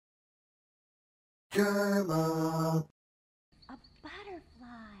Jerma. A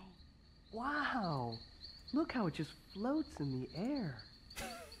butterfly. Wow. Look how it just floats in the air.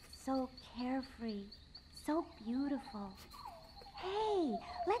 So carefree. So beautiful. Hey,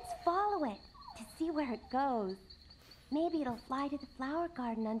 let's follow it to see where it goes. Maybe it'll fly to the flower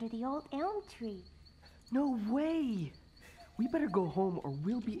garden under the old elm tree. No way. We better go home or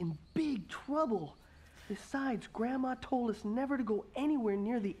we'll be in big trouble. Besides, Grandma told us never to go anywhere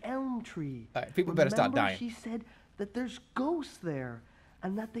near the elm tree. All right, people better stop dying. She said that there's ghosts there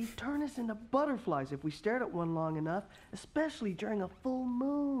and that they turn us into butterflies if we stared at one long enough, especially during a full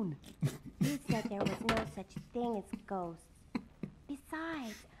moon. You said there was no such thing as ghosts.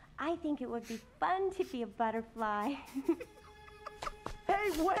 Besides, I think it would be fun to be a butterfly.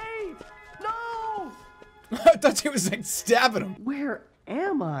 Hey, wait! No! I thought she was like stabbing him. Where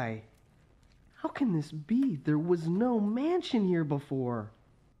am I? How can this be? There was no mansion here before.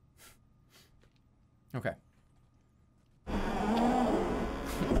 Okay.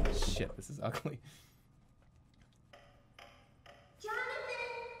 Shit, this is ugly. Jonathan,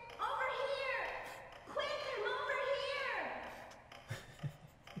 over here! Quick, come over here!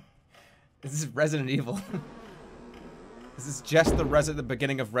 This is Resident Evil. This is just the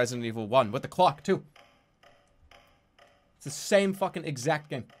beginning of Resident Evil 1 with the clock too. It's the same fucking exact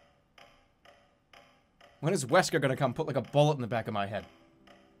game. When is Wesker gonna come put like a bullet in the back of my head?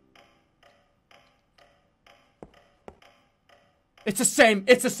 It's the same,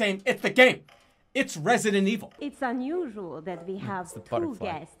 it's the game. It's Resident Evil. It's unusual that we have two butterfly.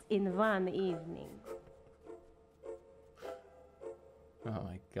 guests in one evening. Oh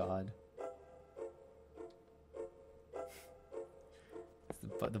my god.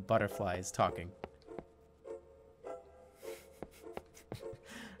 The butterfly is talking.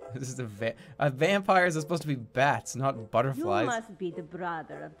 This is vampires are supposed to be bats, not butterflies. You must be the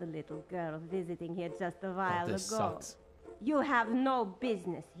brother of the little girl visiting here just a while ago. This sucks. You have no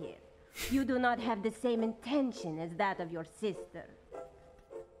business here. You do not have the same intention as that of your sister.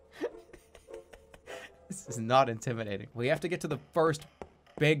 This is not intimidating. We have to get to the first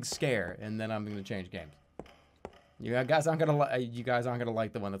big scare, and then I'm gonna change games. You guys aren't gonna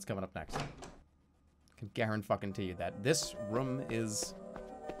like the one that's coming up next. I can guarantee you that this room is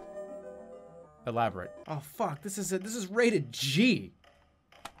elaborate. Oh fuck! This is rated G.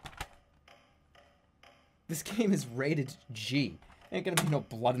 This game is rated G. Ain't gonna be no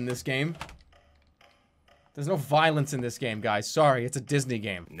blood in this game. There's no violence in this game, guys. Sorry, it's a Disney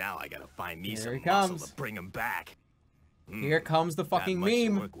game. Now I gotta find me Here some he muscle comes. to bring him back. Here comes the fucking Not much to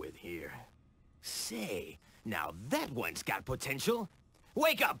meme. work with here. Say, now that one's got potential.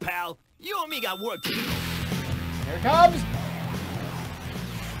 Wake up, pal. You and me got work to do. Here it comes.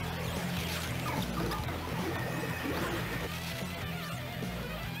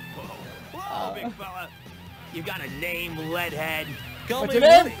 Whoa, big fella. You got a name, Leadhead? Call What's me your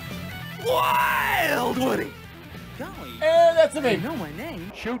name? Woody. Wild Woody. Golly, And that's the you meme. know my name.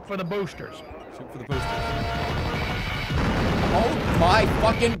 Shoot for the boosters. Shoot for the booster. Oh my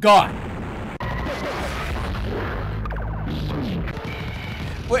fucking god.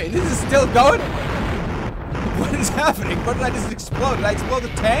 Wait, this is still going? What is happening? What did I just explode? Did I explode the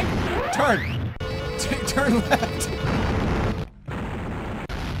tank? Turn. Turn left.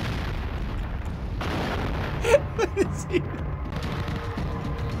 What is he?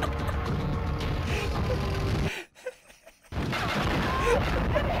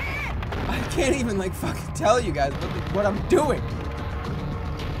 I can't even like fucking tell you guys what I'm doing.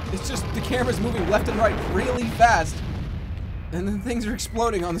 It's just the camera's moving left and right really fast, and then things are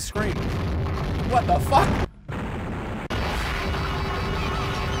exploding on the screen. What the fuck?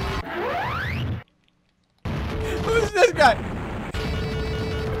 Who's this guy?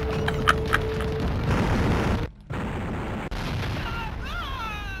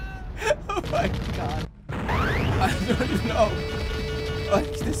 Oh my god. I don't even know.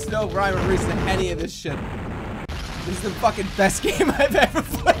 Like, there's no rhyme or reason to any of this shit. This is the fucking best game I've ever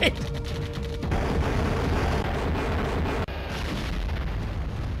played.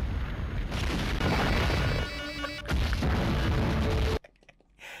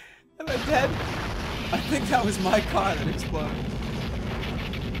 Am I dead? I think that was my car that exploded.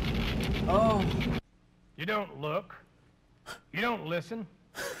 Oh. You don't look, you don't listen,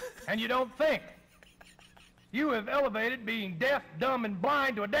 and you don't think. You have elevated being deaf, dumb, and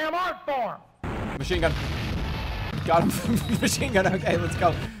blind to a damn art form. Machine gun. Got him. Machine gun. Okay, let's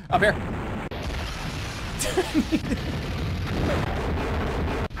go. Up here.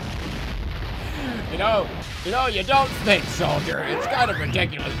 You know, you don't think, soldier. It's kind of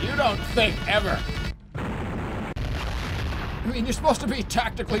ridiculous. You don't think ever. I mean, you're supposed to be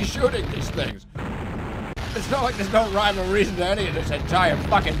tactically shooting these things. It's not like there's no rhyme or reason to any of this entire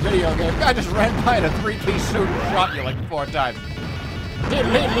fucking video game. Guy just ran by in a three-piece suit and shot you like 4 times.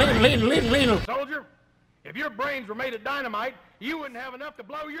 Lean. Soldier, if your brains were made of dynamite, you wouldn't have enough to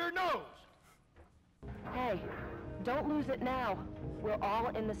blow your nose. Hey, don't lose it now. We're all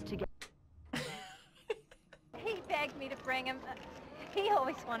in this together. He begged me to bring him. He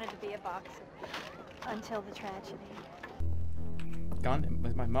always wanted to be a boxer. Until the tragedy. Gun?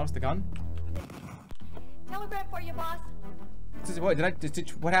 Was my mouse the gun? Telegram for you, boss. What,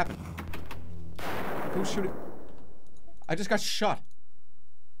 what happened? Who's shooting? I just got shot.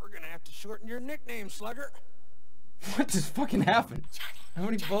 We're gonna have to shorten your nickname, Slugger. What just fucking happened? Johnny, How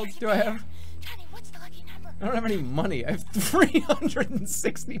many bullets do are I you have? there? Johnny, what's the lucky number? I don't have any money. I have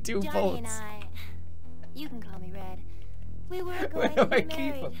 362 Johnny bullets. and I, you can call me Red. We were Where going do to I be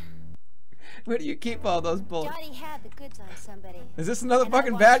keep married. them? Where do you keep all those bullets? Johnny had the goods on somebody. Is this another and I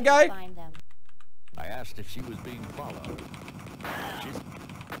fucking want bad you to guy? find them. I asked if she was being followed.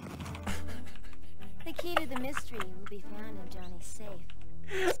 The key to the mystery will be found in Johnny's safe.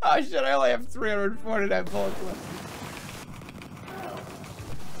 Oh shit, I only have 349 bullets left.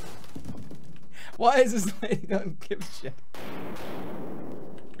 Why is this lady don't give a shit?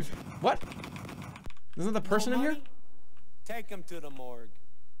 What? Isn't the person in here? Take him to the morgue.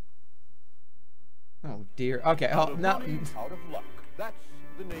 Oh dear. Okay, oh, no. Out of luck. That's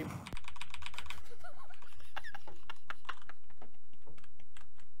the name.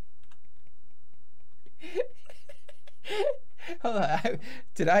 Hold on.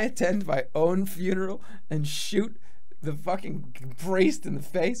 Did I attend my own funeral and shoot the fucking priest in the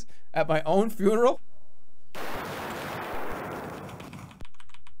face at my own funeral?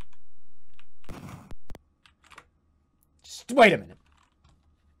 Just wait a minute.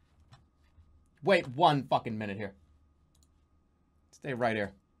 Wait 1 fucking minute here. Stay right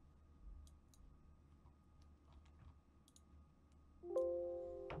here.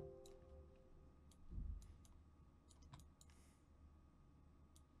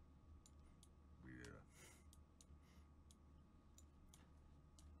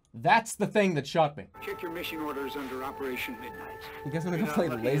 That's the thing that shot me. Check your mission orders under Operation Midnight. You guys want to go play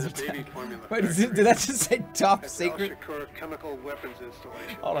laser tag? Wait, did that just say top secret? Chemical weapons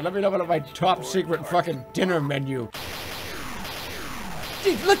installation. Hold on, let me know about my top secret fucking dinner menu.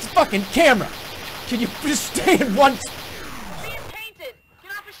 Dude, look at the fucking camera! Can you just stay in one... Being painted!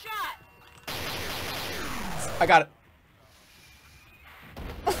 Get off a shot! I got it.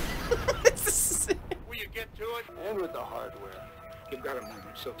 Will you get to it? And with the hardware. You've got a moment,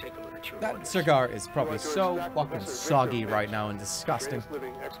 so take a look at your That orders. cigar is probably so fucking soggy right now and disgusting.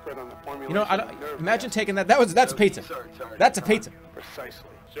 You know, imagine taking that. That's a pizza. That's a pizza. Precisely.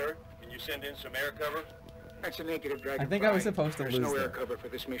 Sir, can you send in some air cover? That's a negative, Dragon. I think I was supposed to There's lose no air there. cover for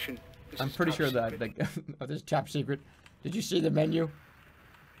this mission. This I'm is pretty top sure that secret. oh, this is top secret. Did you see the menu?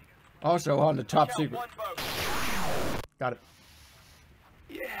 Also on the top secret. Got it.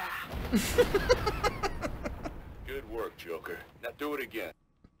 Yeah. Good work, Joker. Now do it again.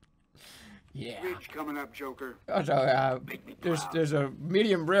 Yeah. Ridge coming up, Joker. Also, there's a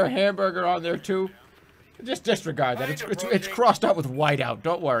medium rare hamburger on there too. Just disregard that. It's crossed out with whiteout.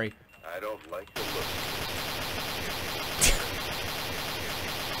 Don't worry. I don't like the look.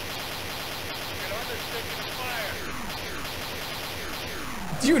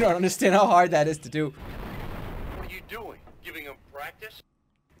 You don't understand how hard that is to do. What are you doing? Giving him practice?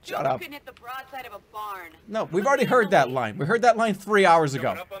 Shut up. Couldn't hit the broadside of a barn. No, we've already heard that line. We heard that line 3 hours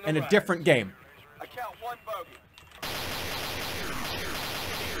ago in a different game. I count 1 bogey.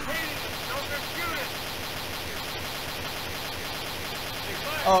 He's painting the Joker. Shoot it.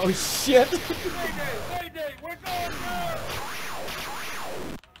 Oh shit. Mayday, we're going down.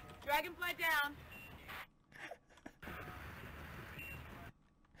 Dragonfly down.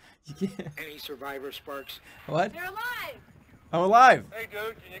 You can't. Any survivor, Sparks? What? They're alive. I'm alive. Hey,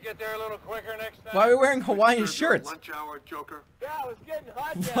 dude, can you get there a little quicker next time? Why are we wearing Hawaiian shirts? Lunch hour, Joker. Yeah, it's getting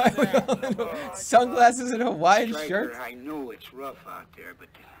hot Why down are we there. wearing sunglasses and Hawaiian Striker, shirts? I know it's rough out there, but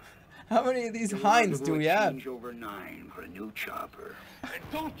How many of these you Heinz want to do we have? exchange over 9 for a new chopper. And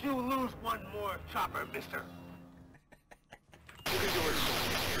don't you lose one more chopper, mister. You can do it, son.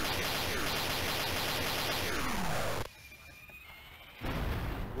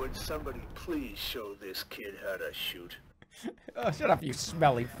 Would somebody please show this kid how to shoot? Oh, shut up, you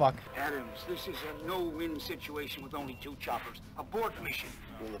smelly fuck. Adams, this is a no-win situation with only 2 choppers. Abort mission.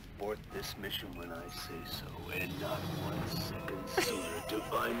 We'll abort this mission when I say so, and not 1 second sooner do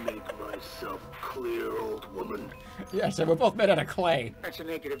I make myself clear, old woman. Yes, and we're both made out of clay. That's a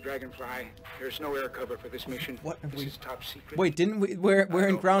negative, Dragonfly. There's no air cover for this mission. What have This we... is top secret. Wait, didn't we... We're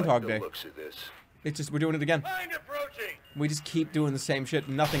in Groundhog The Day. looks of this. It's just we're doing it again. Mind approaching. We just keep doing the same shit.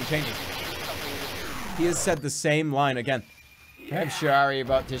 Nothing changes. He has said the same line again. I'm sorry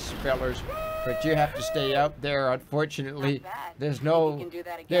about this, fellas, but you have to stay out there. Unfortunately, there's no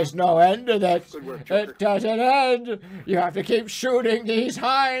end to this. It doesn't end. You have to keep shooting these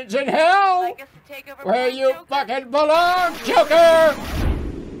hinds in hell, where you fucking belong, Joker.